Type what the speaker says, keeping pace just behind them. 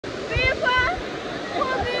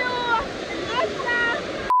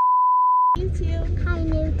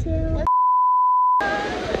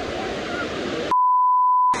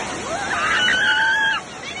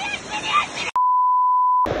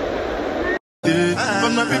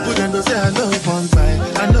But my people then don't say I know one fight,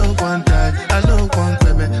 I know one die, I know one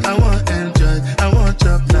baby. I want enjoy, I want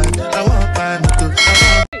chop life, I want buy motor.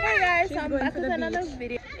 Hey guys, so I'm back with another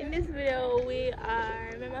video. In this video, me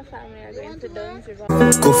and my family are going to Dunn's River.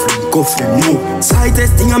 Go for no. Side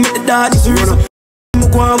testing, I make the daddies run up.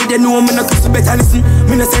 I'm going with the no, I'm not close to better listen.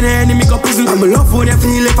 Me not send enemy go prison. I'm a love when I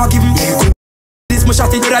feel if I give him. This my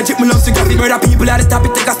shot, it I drip, me love to get the murder people at the top,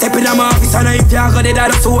 it take a step in my office. And if you got it,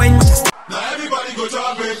 that's so when. Now everybody go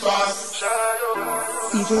to breakfast.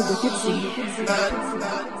 DJ Mickeysosweet.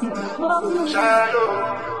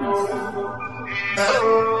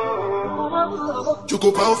 You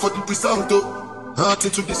go bow for the result.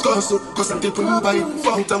 Nothing to discuss, cause I'm taking you by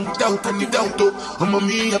fountain without any doubt. I'm a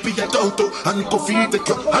me happy I don't, and go feed the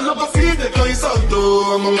girl, and I go feed the girl is out.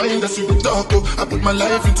 I'm a mind that's with the talk. I put my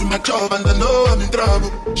life into my job and I know I'm in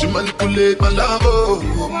trouble. She manipulate my love,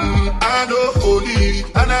 I know holy,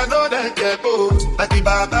 and I know that get both. Like the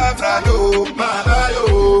Baba Frayo, my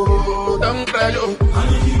Rayo, don't cry, yo.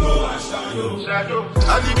 And if you go and shadow,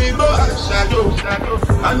 and if you go and shadow,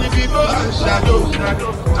 and if you go and shadow,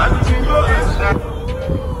 and if you go and shadow.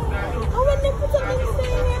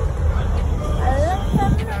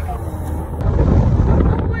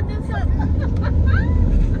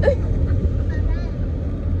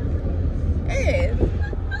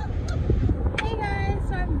 Hey guys,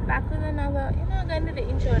 so I'm back with another, I'm going to do the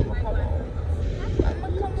intro and come on.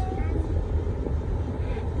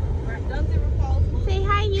 Say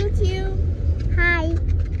hi YouTube. Hi.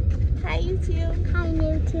 Hi YouTube. Hi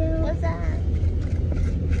YouTube. What's that?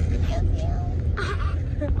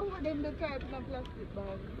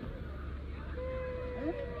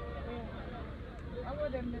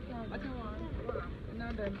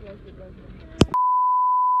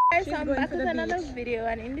 Guys, so I'm back with another video,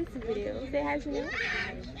 and in this video, say hi to me.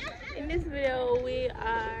 In this video, me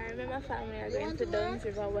and my family are going to Dunn's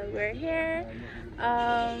River while we're here.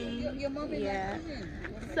 Yeah.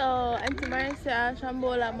 So Auntie Marissa,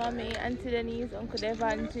 Shambola, Mommy, Auntie Denise, Uncle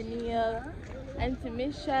Devan, Auntie Neil, Auntie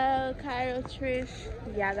Michelle, Cairo, Trish.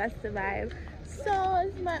 Yeah, that's the vibe. So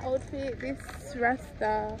it's my outfit, this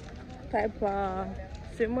Rasta type of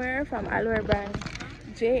swimwear from Alwar brand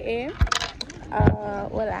JA.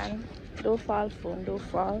 Hold on, don't fall phone, don't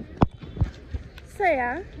fall. So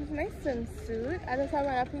yeah, it's my swimsuit. I just have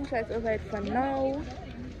my pink shirt over it for now,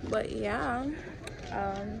 but yeah,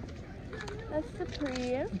 that's the pre.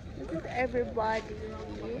 This is everybody,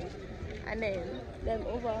 and then them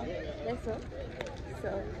over that's all.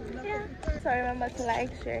 So yeah, so remember to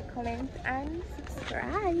like, share, comment and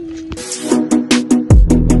subscribe.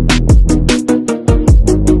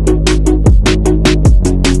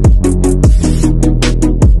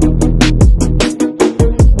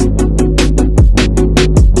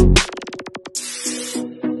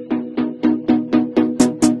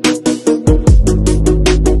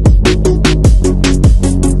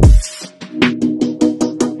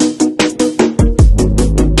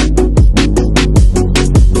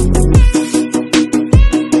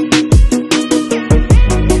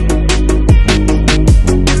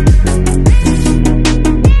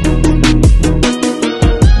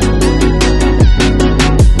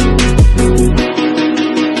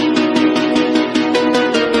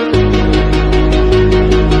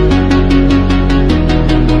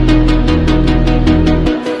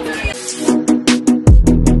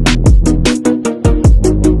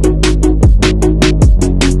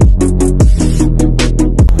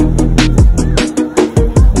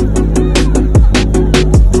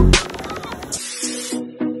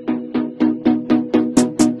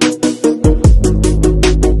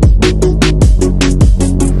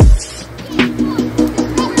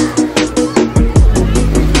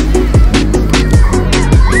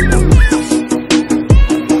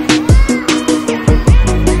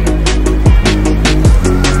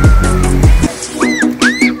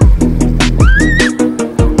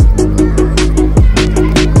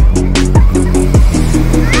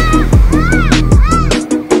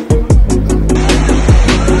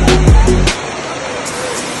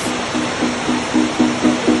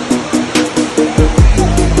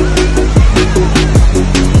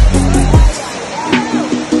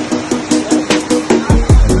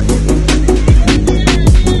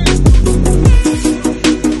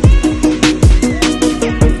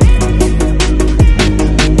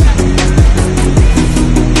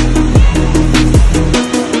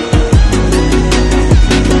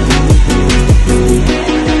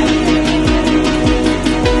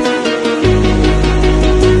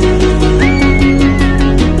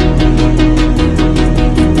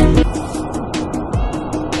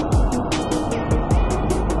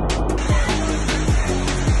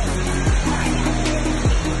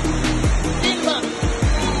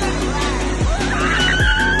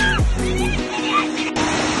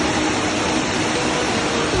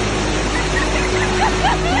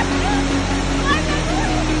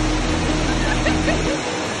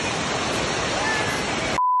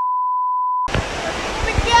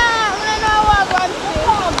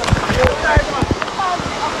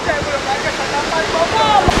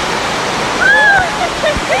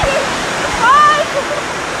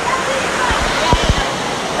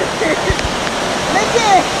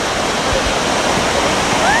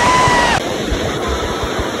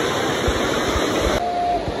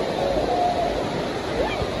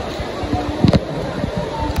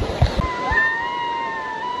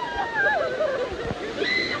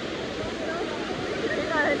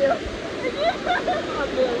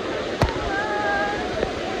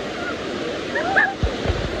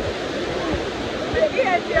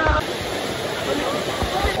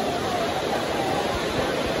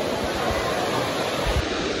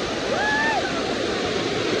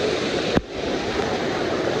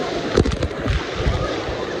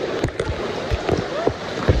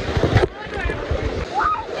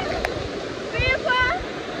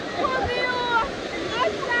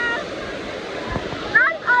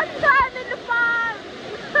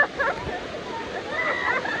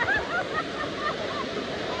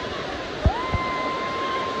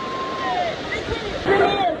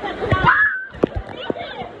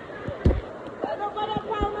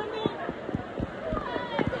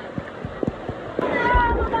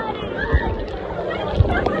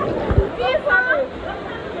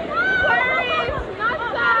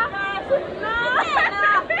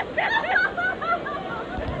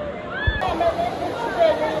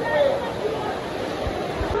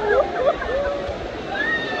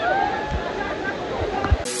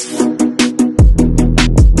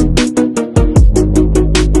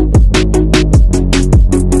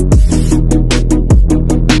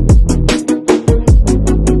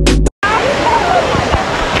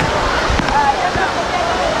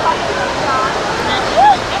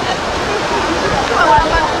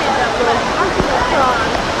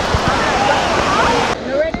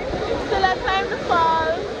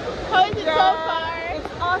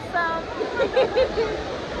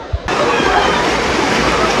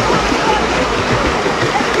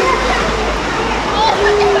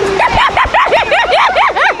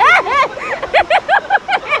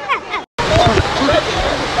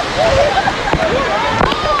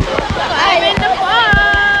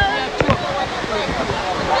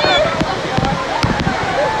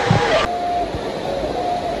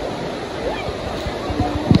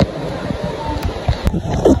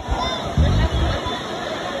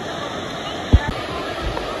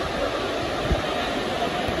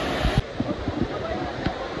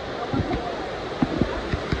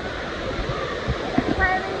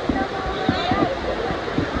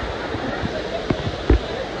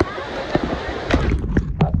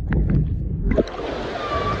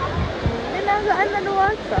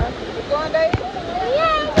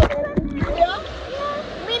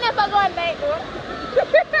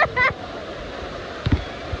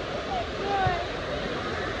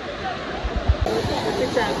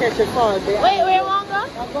 Catch a call there. Wait, where you want to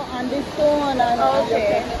go? I'll go on this phone and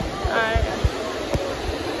okay. Alright.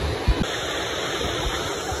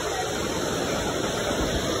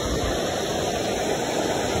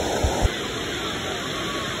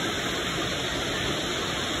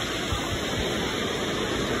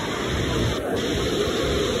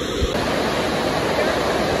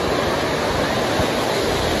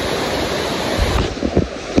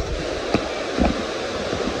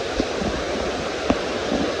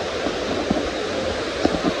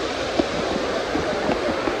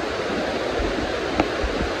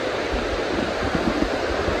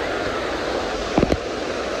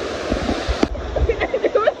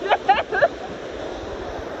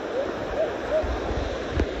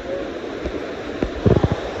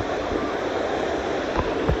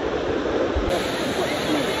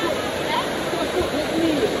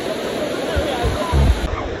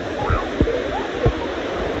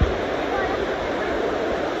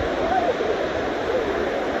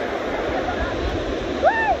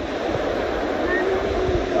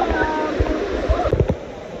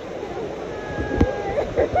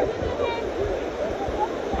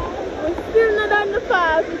 Still not done the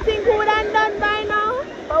fast. We think we would have done by now,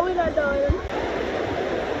 but we're not done.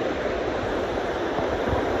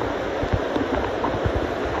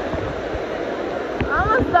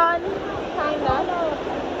 Almost done, kinda.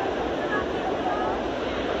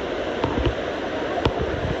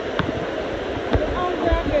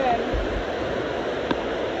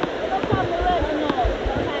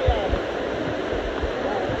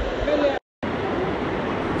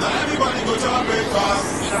 Everybody go to breakfast.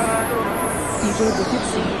 DJ Wicked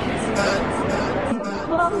C.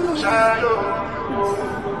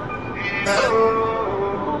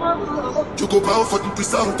 You go bow for the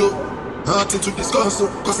Crisanto. Nothing to discuss,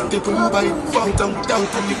 cause I'm taking you by fountain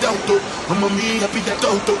without any doubt. I'm a me happy that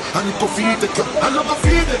auto, and it go feed the girl. I never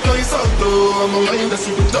feed the girl, it's out. I'm a mind that's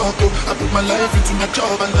in the dark. I put my life into my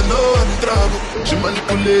job, and I know I'm in trouble. She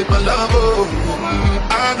manipulate my love.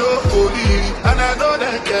 I know holy, and I know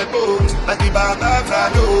that get both. Like the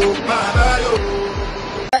Batatayo, Manayo.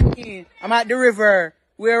 I'm at the river.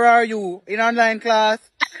 Where are you? In online class?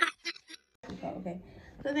 Okay.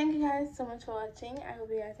 So thank you guys so much for watching. I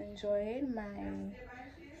hope you guys enjoyed my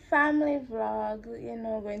family vlog, you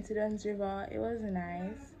know, going to Dunn's River. It was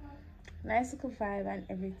nice little vibe and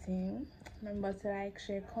everything. Remember to like,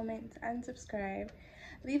 share, comment and subscribe.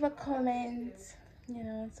 Leave a comment, you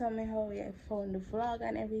know, tell me how you found the vlog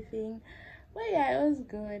and everything. But yeah, it was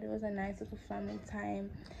good. It was a nice little family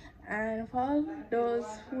time. And for all those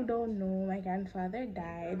who don't know, my grandfather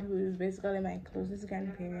died, who is basically my closest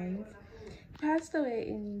grandparents. He passed away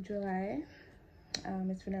in July.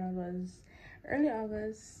 His funeral was early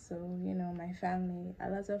August, so you know, my family, a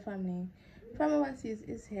lot of family from overseas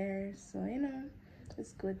is here, so you know,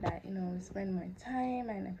 it's good that, you know, we spend more time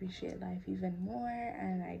and appreciate life even more.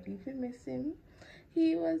 And I deeply miss him.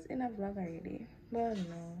 He was in a vlog already. Well,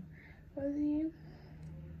 no, was he?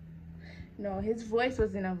 No, his voice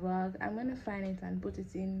was in a vlog. I'm gonna find it and put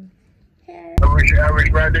it in here. I wish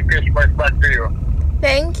Merry Christmas back to you.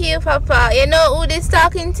 Thank you, Papa. You know who this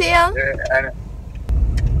talking to you? Yeah, and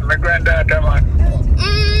my granddaughter, man.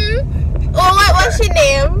 Oh, what's your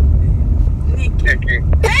name? Nikki.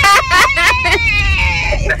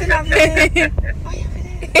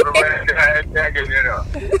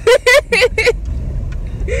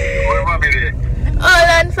 Hold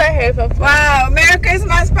on for her, Papa. Wow, Merry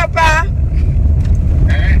Christmas, Papa.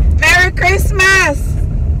 Eh? Merry Christmas.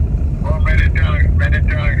 Oh, many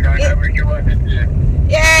thanks. I wish you wanted to.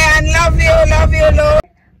 Yeah, and love you, Lord.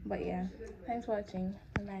 But yeah, thanks for watching.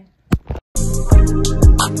 Bye.